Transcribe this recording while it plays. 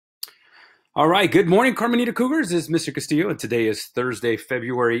All right. Good morning, Carmenita Cougars. This is Mr. Castillo, and today is Thursday,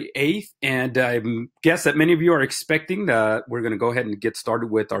 February 8th. And I guess that many of you are expecting that we're going to go ahead and get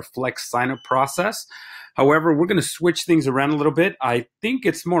started with our Flex sign-up process. However, we're going to switch things around a little bit. I think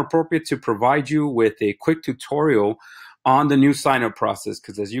it's more appropriate to provide you with a quick tutorial on the new sign-up process,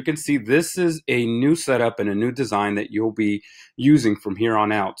 because as you can see, this is a new setup and a new design that you'll be using from here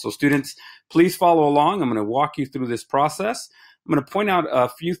on out. So students, please follow along. I'm going to walk you through this process. I'm going to point out a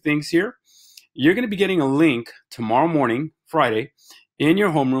few things here. You're going to be getting a link tomorrow morning, Friday, in your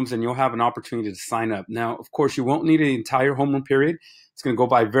homerooms, and you'll have an opportunity to sign up. Now, of course, you won't need an entire homeroom period. It's going to go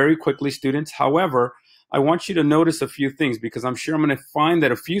by very quickly, students. However, I want you to notice a few things, because I'm sure I'm going to find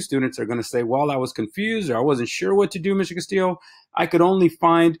that a few students are going to say, well, I was confused, or I wasn't sure what to do, Mr. Castillo. I could only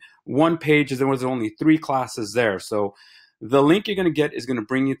find one page, and there was only 3 classes there. So the link you're going to get is going to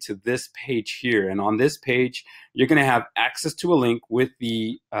bring you to this page here. And on this page, you're going to have access to a link with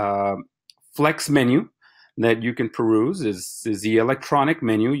the Flex menu that you can peruse. Is the electronic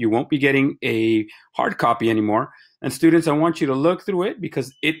menu. You won't be getting a hard copy anymore. And students, I want you to look through it,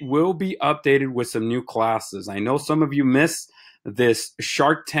 because it will be updated with some new classes. I know some of you missed this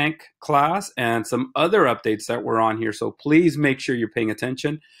Shark Tank class and some other updates that were on here. So please make sure you're paying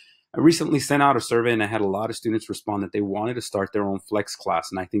attention. I recently sent out a survey, and I had a lot of students respond that they wanted to start their own Flex class.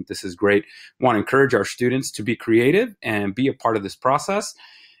 And I think this is great. I want to encourage our students to be creative and be a part of this process.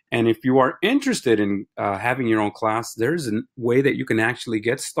 And if you are interested in having your own class, there's a way that you can actually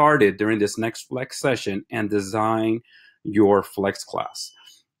get started during this next Flex session and design your Flex class.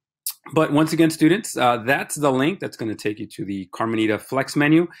 But once again, students, that's the link that's going to take you to the Carmenita Flex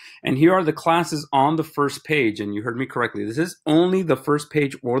menu. And here are the classes on the first page. And you heard me correctly. This is only the first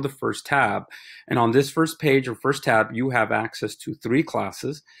page or the first tab. And on this first page or first tab, you have access to 3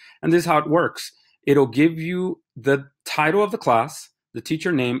 classes. And this is how it works. It'll give you the title of the class, the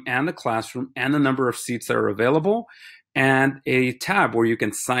teacher name, and the classroom, and the number of seats that are available, and a tab where you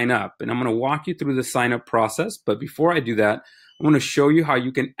can sign up. And I'm going to walk you through the sign up process. But before I do that, I want to show you how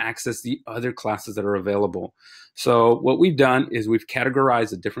you can access the other classes that are available. So what we've done is we've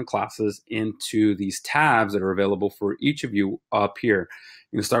categorized the different classes into these tabs that are available for each of you up here.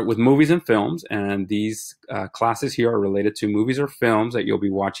 You can start with movies and films, and these classes here are related to movies or films that you'll be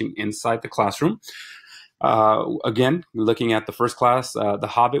watching inside the classroom. Again, looking at the first class, The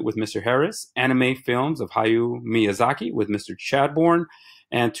Hobbit with Mr. Harris, anime films of Hayao Miyazaki with Mr. Chadbourne,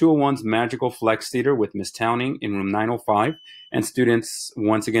 and 201's Magical Flex Theater with Miss Towning in room 905. And students,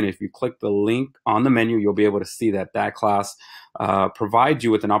 once again, if you click the link on the menu, you'll be able to see that that class provides you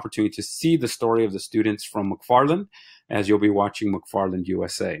with an opportunity to see the story of the students from McFarland, as you'll be watching McFarland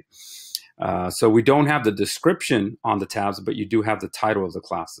USA. So we don't have the description on the tabs, but you do have the title of the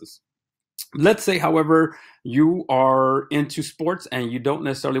classes. Let's say, however, you are into sports and you don't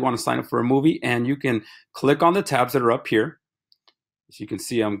necessarily want to sign up for a movie, and you can click on the tabs that are up here. As you can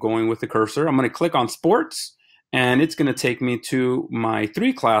see, I'm going with the cursor. I'm going to click on sports, and it's going to take me to my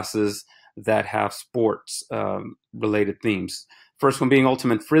 3 classes that have sports related themes. First one being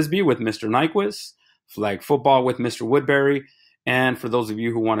Ultimate Frisbee with Mr. Nyquist, Flag Football with Mr. Woodbury. And for those of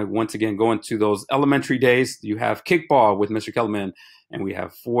you who want to, once again, go into those elementary days, you have Kickball with Mr. Kellerman, and we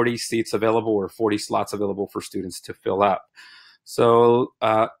have 40 seats available, or 40 slots available for students to fill up. So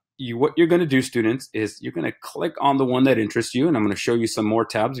what you're going to do, students, is you're going to click on the one that interests you, and I'm going to show you some more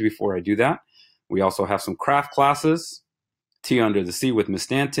tabs before I do that. We also have some craft classes, Tea Under the Sea with Miss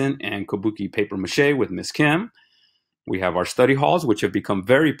Stanton, and Kabuki Paper Mache with Miss Kim. We have our study halls, which have become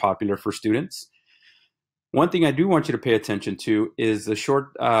very popular for students. One thing I do want you to pay attention to is the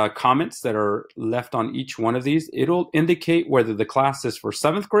short comments that are left on each one of these. It'll indicate whether the class is for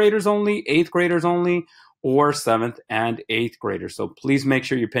 7th graders only, 8th graders only, or 7th and 8th graders. So please make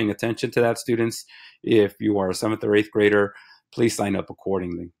sure you're paying attention to that, students. If you are a 7th or 8th grader, please sign up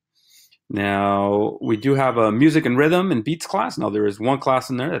accordingly. Now, we do have a music and rhythm and beats class. Now, there is one class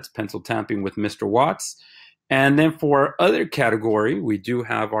in there that's pencil tapping with Mr. Watts. And then for our other category, we do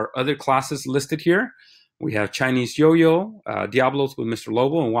have our other classes listed here. We have Chinese Yo-Yo, Diablos with Mr.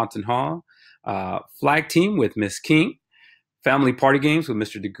 Lobo and Watson Hall, Flag Team with Miss King, Family Party Games with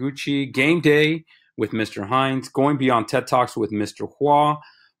Mr. Deguchi, Game Day with Mr. Hines, Going Beyond TED Talks with Mr. Hua,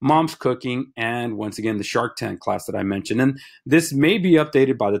 Mom's Cooking, and once again, the Shark Tank class that I mentioned. And this may be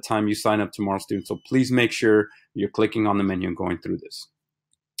updated by the time you sign up tomorrow, students, so please make sure you're clicking on the menu and going through this.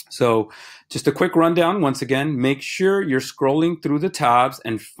 So just a quick rundown. Once again, make sure you're scrolling through the tabs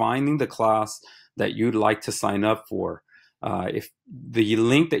and finding the class that you'd like to sign up for. If the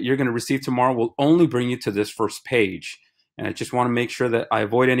link that you're going to receive tomorrow will only bring you to this first page. And I just want to make sure that I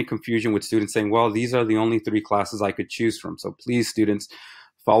avoid any confusion with students saying, well, these are the only 3 classes I could choose from. So please, students,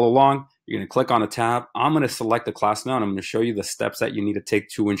 follow along. You're going to click on a tab. I'm going to select the class now, and I'm going to show you the steps that you need to take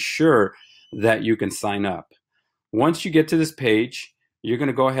to ensure that you can sign up. Once you get to this page, you're going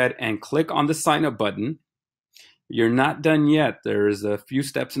to go ahead and click on the sign up button. You're not done yet. There's a few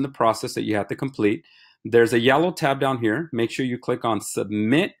steps in the process that you have to complete. There's a yellow tab down here. Make sure you click on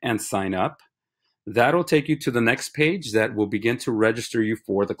submit and sign up. That'll take you to the next page that will begin to register you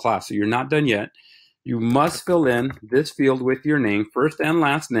for the class. So you're not done yet. You must fill in this field with your name, first and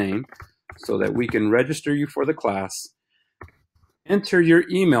last name, so that we can register you for the class. Enter your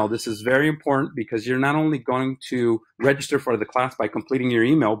email. This is very important because you're not only going to register for the class by completing your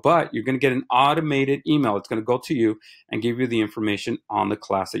email, but you're going to get an automated email. It's going to go to you and give you the information on the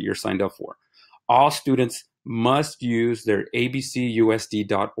class that you're signed up for. All students must use their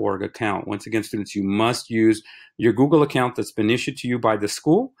abcusd.org account. Once again, students, you must use your Google account that's been issued to you by the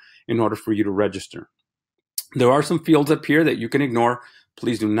school in order for you to register. There are some fields up here that you can ignore.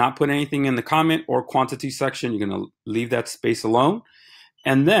 Please do not put anything in the comment or quantity section. You're going to leave that space alone.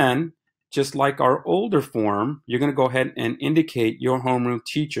 And then, just like our older form, you're going to go ahead and indicate your homeroom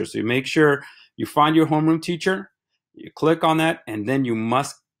teacher. So you make sure you find your homeroom teacher, you click on that, and then you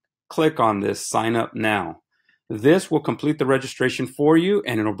must click on this sign up now. This will complete the registration for you,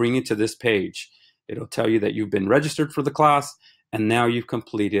 and it'll bring you to this page. It'll tell you that you've been registered for the class, and now you've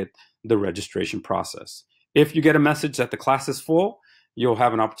completed the registration process. If you get a message that the class is full, you'll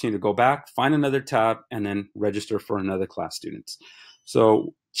have an opportunity to go back, find another tab, and then register for another class students.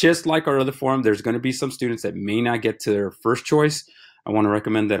 So just like our other form, there's going to be some students that may not get to their first choice. I want to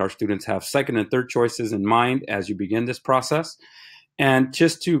recommend that our students have second and third choices in mind as you begin this process. And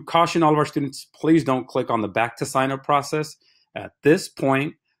just to caution all of our students, please don't click on the back to sign up process. At this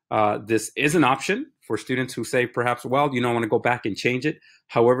point, this is an option for students who say perhaps, well, you don't want to go back and change it.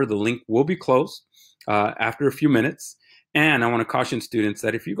 However, the link will be closed after a few minutes. And I want to caution students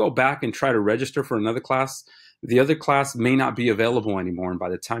that if you go back and try to register for another class, the other class may not be available anymore. And by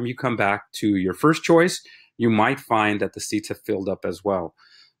the time you come back to your first choice, you might find that the seats have filled up as well.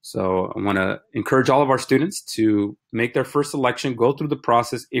 So I want to encourage all of our students to make their first selection, go through the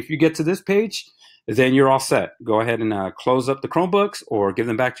process. If you get to this page, then you're all set. Go ahead and close up the Chromebooks or give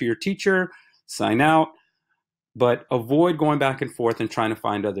them back to your teacher, sign out, but avoid going back and forth and trying to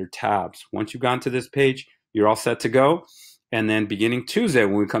find other tabs. Once you've gotten to this page, you're all set to go. And then beginning Tuesday,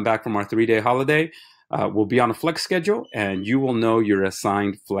 when we come back from our 3-day holiday, we'll be on a flex schedule, and you will know your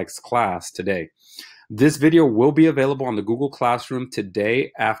assigned flex class today. This video will be available on the Google Classroom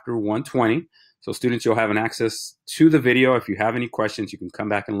today after 1:20. So students, you'll have an access to the video. If you have any questions, you can come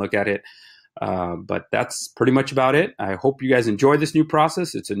back and look at it. But that's pretty much about it. I hope you guys enjoy this new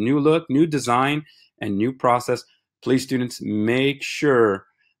process. It's a new look, new design, and new process. Please, students, make sure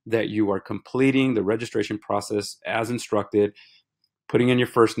that you are completing the registration process as instructed, putting in your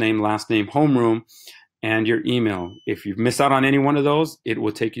first name, last name, homeroom, and your email. If you've missed out on any one of those, it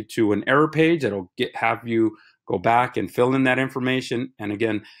will take you to an error page that'll have you go back and fill in that information. And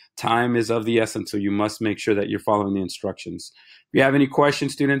again, time is of the essence, so you must make sure that you're following the instructions. If you have any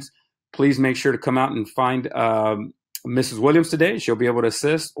questions, students, please make sure to come out and find Mrs. Williams today. She'll be able to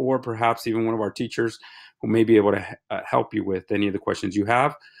assist, or perhaps even one of our teachers who may be able to help you with any of the questions you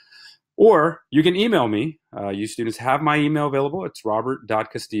have. Or you can email me. You students have my email available. It's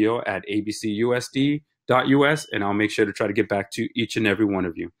robert.castillo@abcusd.us, and I'll make sure to try to get back to each and every one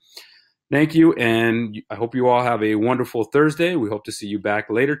of you. Thank you, and I hope you all have a wonderful Thursday. We hope to see you back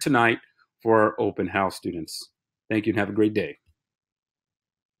later tonight for our open house, students. Thank you, and have a great day.